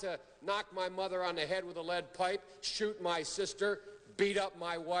about to knock my mother on the head with a lead pipe, shoot my sister, beat up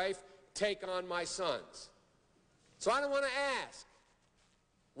my wife, take on my sons. So I don't want to ask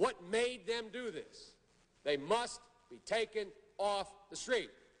what made them do this. They must be taken off the street.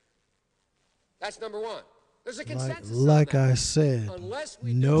 That's number one. There's a consensus like on that. I said,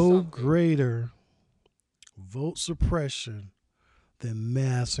 no greater vote suppression than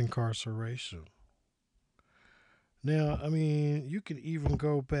mass incarceration. Now, I mean, you can even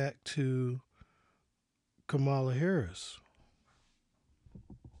go back to Kamala Harris.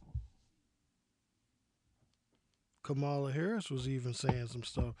 Kamala Harris was even saying some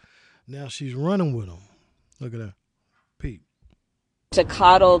stuff. Now she's running with them. Look at that. Pete. To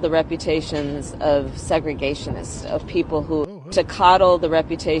coddle the reputations of segregationists, of people who, to coddle the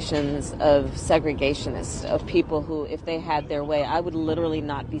reputations of segregationists, of people who, if they had their way, I would literally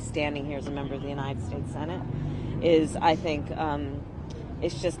not be standing here as a member of the United States Senate, is, I think,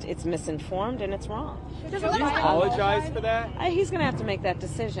 it's misinformed and it's wrong. Does he apologize for that? He's going to have to make that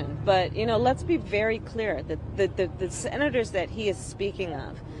decision. But, you know, let's be very clear that the senators that he is speaking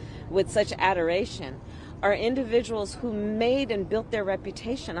of with such adoration are individuals who made and built their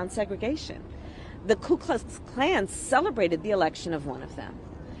reputation on segregation. The Ku Klux Klan celebrated the election of one of them.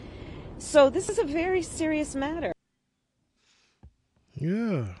 So this is a very serious matter.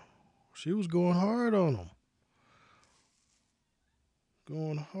 Yeah, she was going hard on him.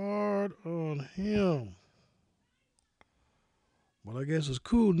 Going hard on him. But I guess it's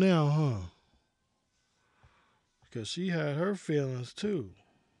cool now, huh? Because she had her feelings too.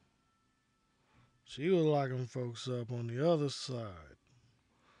 She was locking folks up on the other side.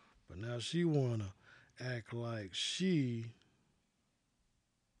 But now she want to act like she,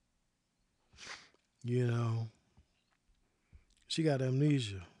 you know, she got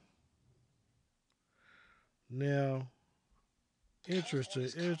amnesia. Now, interesting.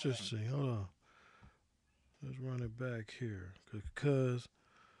 Hold on. Let's run it back here. Because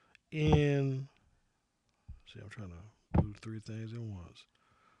I'm trying to do three things at once.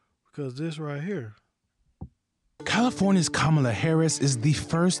 Because this right here. California's Kamala Harris is the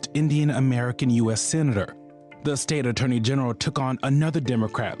first Indian American U.S. Senator. The state attorney general took on another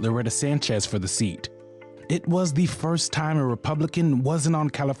Democrat, Loretta Sanchez, for the seat. It was the first time a Republican wasn't on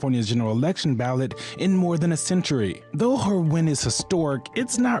California's general election ballot in more than a century. Though her win is historic,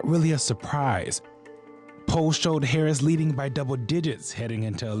 it's not really a surprise. Polls showed Harris leading by double digits heading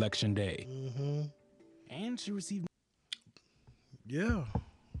into Election Day. Mm-hmm. And she received... Yeah.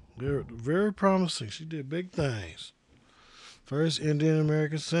 They're very promising. She did big things. First Indian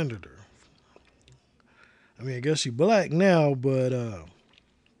American senator. I mean, I guess she's black now, but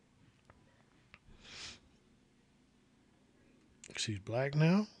She's black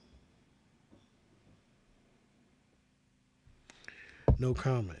now? No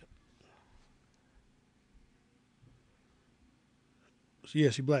comment.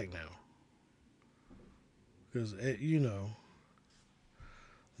 Yeah, she's black now. Because, you know,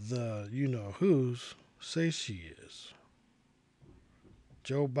 the you-know-whos say she is.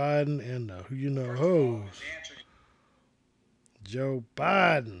 Joe Biden and the you-know-whos. Joe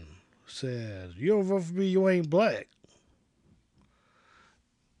Biden says, you don't vote for me, you ain't black.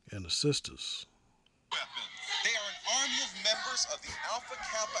 And the sisters. They are an army of members of the Alpha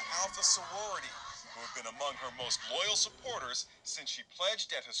Kappa Alpha sorority who have been among her most loyal supporters since she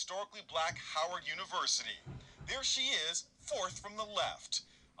pledged at historically black Howard University. There she is, fourth from the left.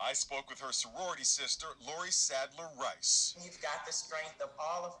 I spoke with her sorority sister, Lori Sadler Rice. You've got the strength of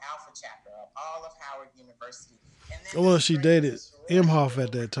all of Alpha Chapter, of all of Howard University. Well, she dated Imhoff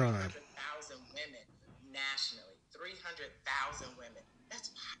at that time. 300,000 women nationally. 300,000 women.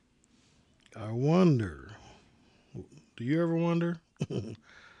 That's I wonder. Do you ever wonder?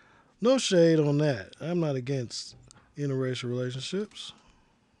 No shade on that. I'm not against interracial relationships.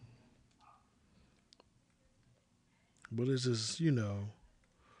 But it's just, you know,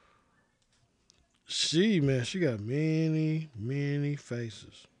 she got many, many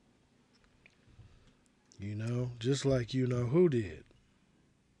faces. You know, just like you know who did.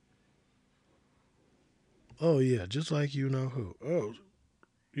 Oh, yeah, just like you know who. Oh,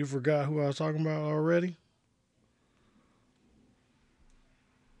 you forgot who I was talking about already?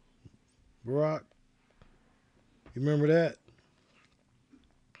 Barack? You remember that?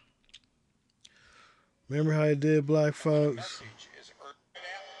 Remember how he did black folks?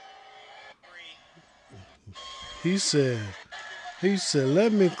 He said,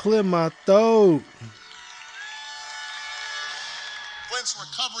 let me clear my throat. Flint's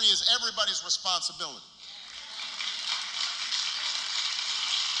recovery is everybody's responsibility.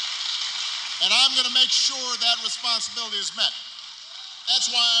 And I'm going to make sure that responsibility is met. That's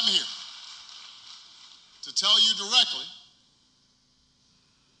why I'm here. To tell you directly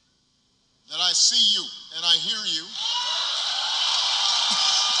that I see you and I hear you.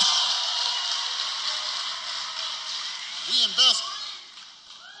 We invest.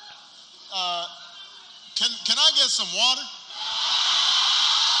 Can I get some water?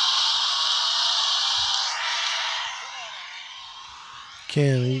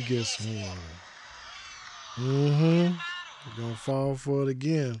 Can you get some water? Mm-hmm. You're going to fall for it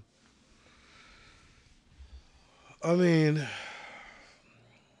again. I mean,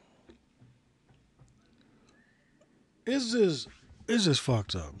 it's just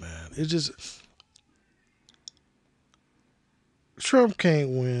fucked up, man. It just, Trump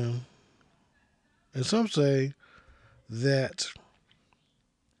can't win. And some say that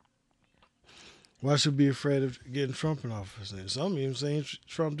why should we be afraid of getting Trump in office? And some even saying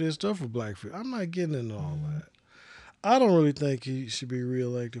Trump did stuff for black people. I'm not getting into all that. I don't really think he should be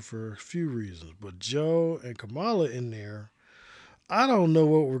reelected for a few reasons. But Joe and Kamala in there, I don't know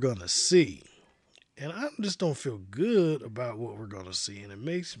what we're going to see. And I just don't feel good about what we're going to see. And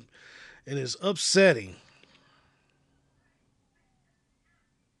it's upsetting.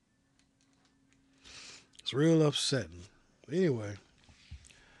 It's real upsetting. Anyway,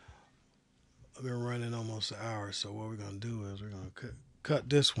 I've been running almost an hour. So what we're going to do is we're going to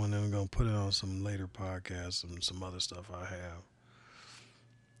cut this one and we're going to put it on some later podcasts and some other stuff I have.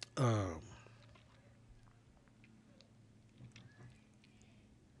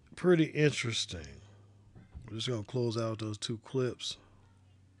 Pretty interesting. We're just going to close out those two clips.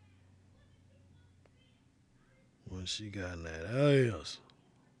 When she got in that ass.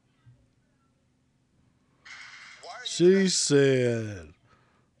 She said,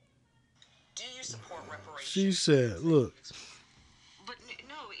 look.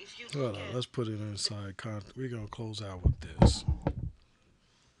 Hold on, let's put it inside content. We're going to close out with this.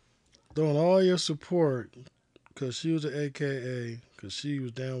 Throwing all your support, because she was an AKA, because she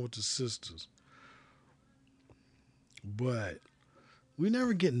was down with the sisters. But we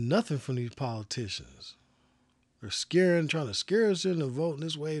never get nothing from these politicians. They're trying to scare us into voting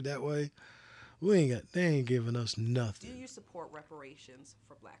this way, that way. They ain't giving us nothing. Do you support reparations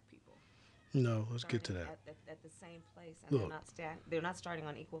for black people? No, let's get to that. At the same place, and they're not starting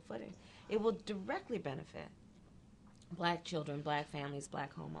on equal footing. It will directly benefit black children, black families,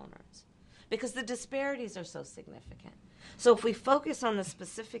 black homeowners, because the disparities are so significant. So if we focus on the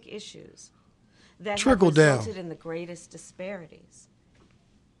specific issues that have resulted in the greatest disparities,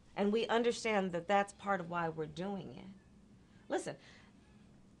 and we understand that that's part of why we're doing it. Listen,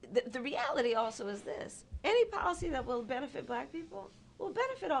 the reality also is this. Any policy that will benefit black people will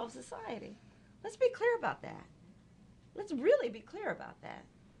benefit all of society. Let's be clear about that. Let's really be clear about that.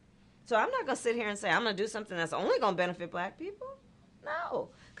 So I'm not going to sit here and say I'm going to do something that's only going to benefit black people. No,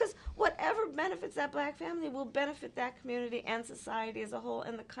 because whatever benefits that black family will benefit that community and society as a whole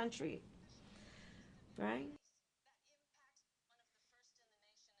and the country, right?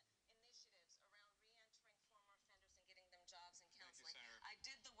 I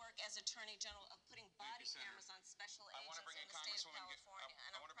did the work as Attorney General of putting body cameras on special agents in the state of California,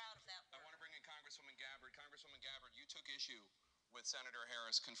 and I'm proud of that work. I want to bring in Congresswoman Gabbard. Congresswoman Gabbard, you took issue with Senator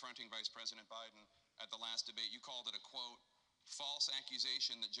Harris confronting Vice President Biden at the last debate. You called it a, quote, false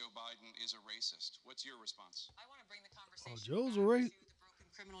accusation that Joe Biden is a racist. What's your response? I want to bring the conversation Joe's a racist. to the broken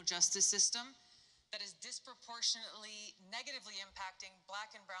criminal justice system that is disproportionately negatively impacting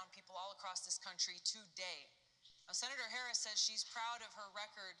black and brown people all across this country today. Now, Senator Harris says she's proud of her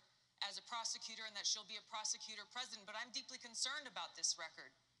record as a prosecutor and that she'll be a prosecutor president, but I'm deeply concerned about this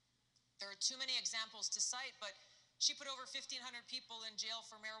record. There are too many examples to cite, but she put over 1,500 people in jail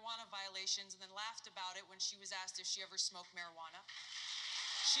for marijuana violations and then laughed about it when she was asked if she ever smoked marijuana.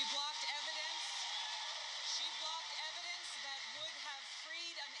 She blocked evidence. She blocked evidence that would have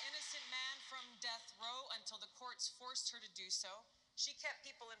freed an innocent man from death row until the courts forced her to do so. She kept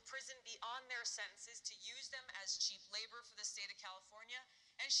people in prison beyond their sentences to use them as cheap labor for the state of California.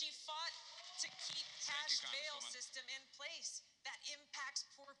 And she fought to keep cash bail system in place that impacts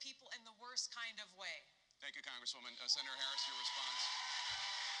poor people in the worst kind of way. Thank you, Congresswoman. Senator Harris, your response?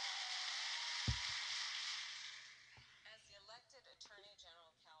 As the elected Attorney General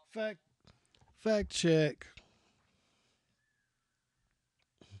of California. Fact check.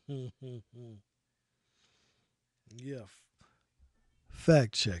 Yeah.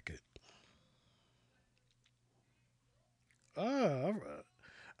 Fact check it.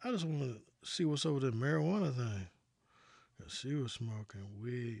 I just want to see what's over the marijuana thing. She was smoking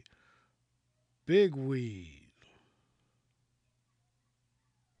weed. Big weed.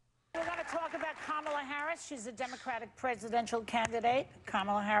 We're going to talk about Kamala Harris. She's a Democratic presidential candidate.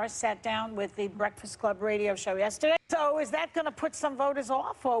 Kamala Harris sat down with the Breakfast Club radio show yesterday. So is that going to put some voters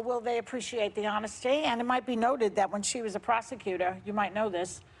off, or will they appreciate the honesty? And it might be noted that when she was a prosecutor, you might know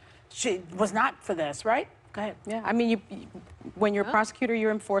this, she was not for this, right? Go ahead. Yeah, I mean, when you're a prosecutor,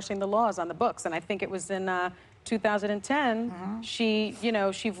 you're enforcing the laws on the books. And I think it was in 2010, she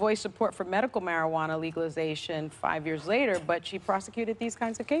voiced support for medical marijuana legalization 5 years later, but she prosecuted these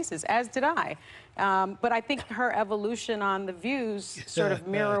kinds of cases, as did I. But I think her evolution on The Views sort of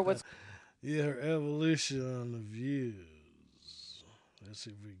mirror what's... Yeah, her evolution on The Views. Let's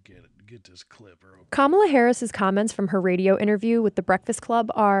see if we can get this clip. Kamala Harris's comments from her radio interview with The Breakfast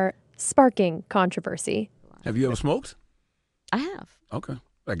Club are sparking controversy. Have you ever smoked? I have. Okay.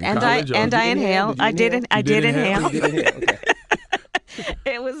 Like And I inhale. I did inhale. Okay.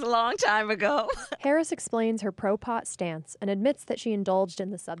 It was a long time ago. Harris explains her pro-pot stance and admits that she indulged in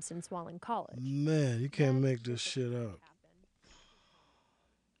the substance while in college. Man, you can't make this shit up.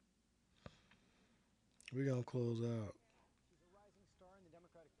 We're going to close out.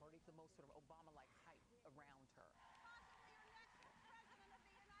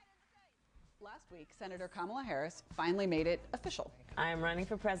 Last week, Senator Kamala Harris finally made it official. I am running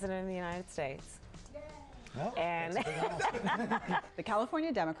for president of the United States. Well, and the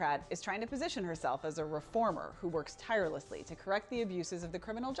California Democrat is trying to position herself as a reformer who works tirelessly to correct the abuses of the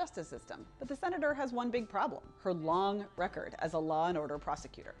criminal justice system. But the senator has one big problem: her long record as a law and order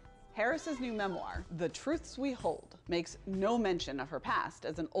prosecutor. Harris's new memoir, The Truths We Hold, makes no mention of her past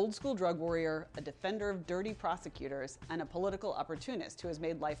as an old-school drug warrior, a defender of dirty prosecutors, and a political opportunist who has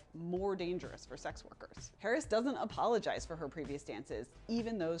made life more dangerous for sex workers. Harris doesn't apologize for her previous stances,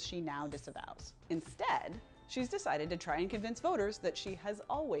 even those she now disavows. Instead, she's decided to try and convince voters that she has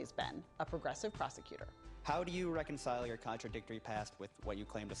always been a progressive prosecutor. How do you reconcile your contradictory past with what you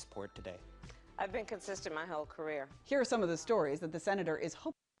claim to support today? I've been consistent my whole career. Here are some of the stories that the senator is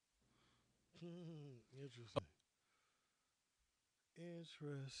hoping.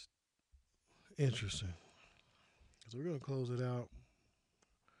 Interesting. So we're going to close it out.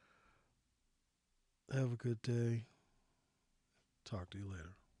 Have a good day. Talk to you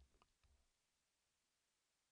later.